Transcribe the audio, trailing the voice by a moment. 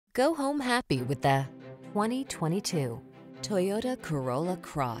Go home happy with the 2022 Toyota Corolla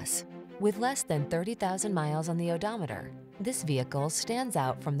Cross. With less than 30,000 miles on the odometer, this vehicle stands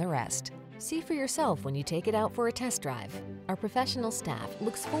out from the rest. See for yourself when you take it out for a test drive. Our professional staff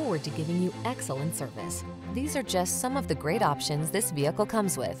looks forward to giving you excellent service. These are just some of the great options this vehicle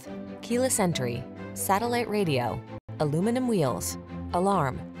comes with: keyless entry, satellite radio, aluminum wheels,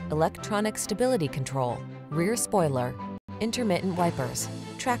 alarm, electronic stability control, rear spoiler, intermittent wipers,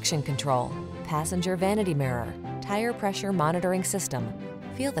 traction control, passenger vanity mirror, tire pressure monitoring system.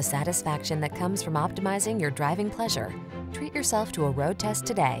 Feel the satisfaction that comes from optimizing your driving pleasure. Treat yourself to a road test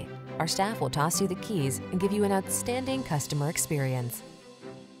today. Our staff will toss you the keys and give you an outstanding customer experience.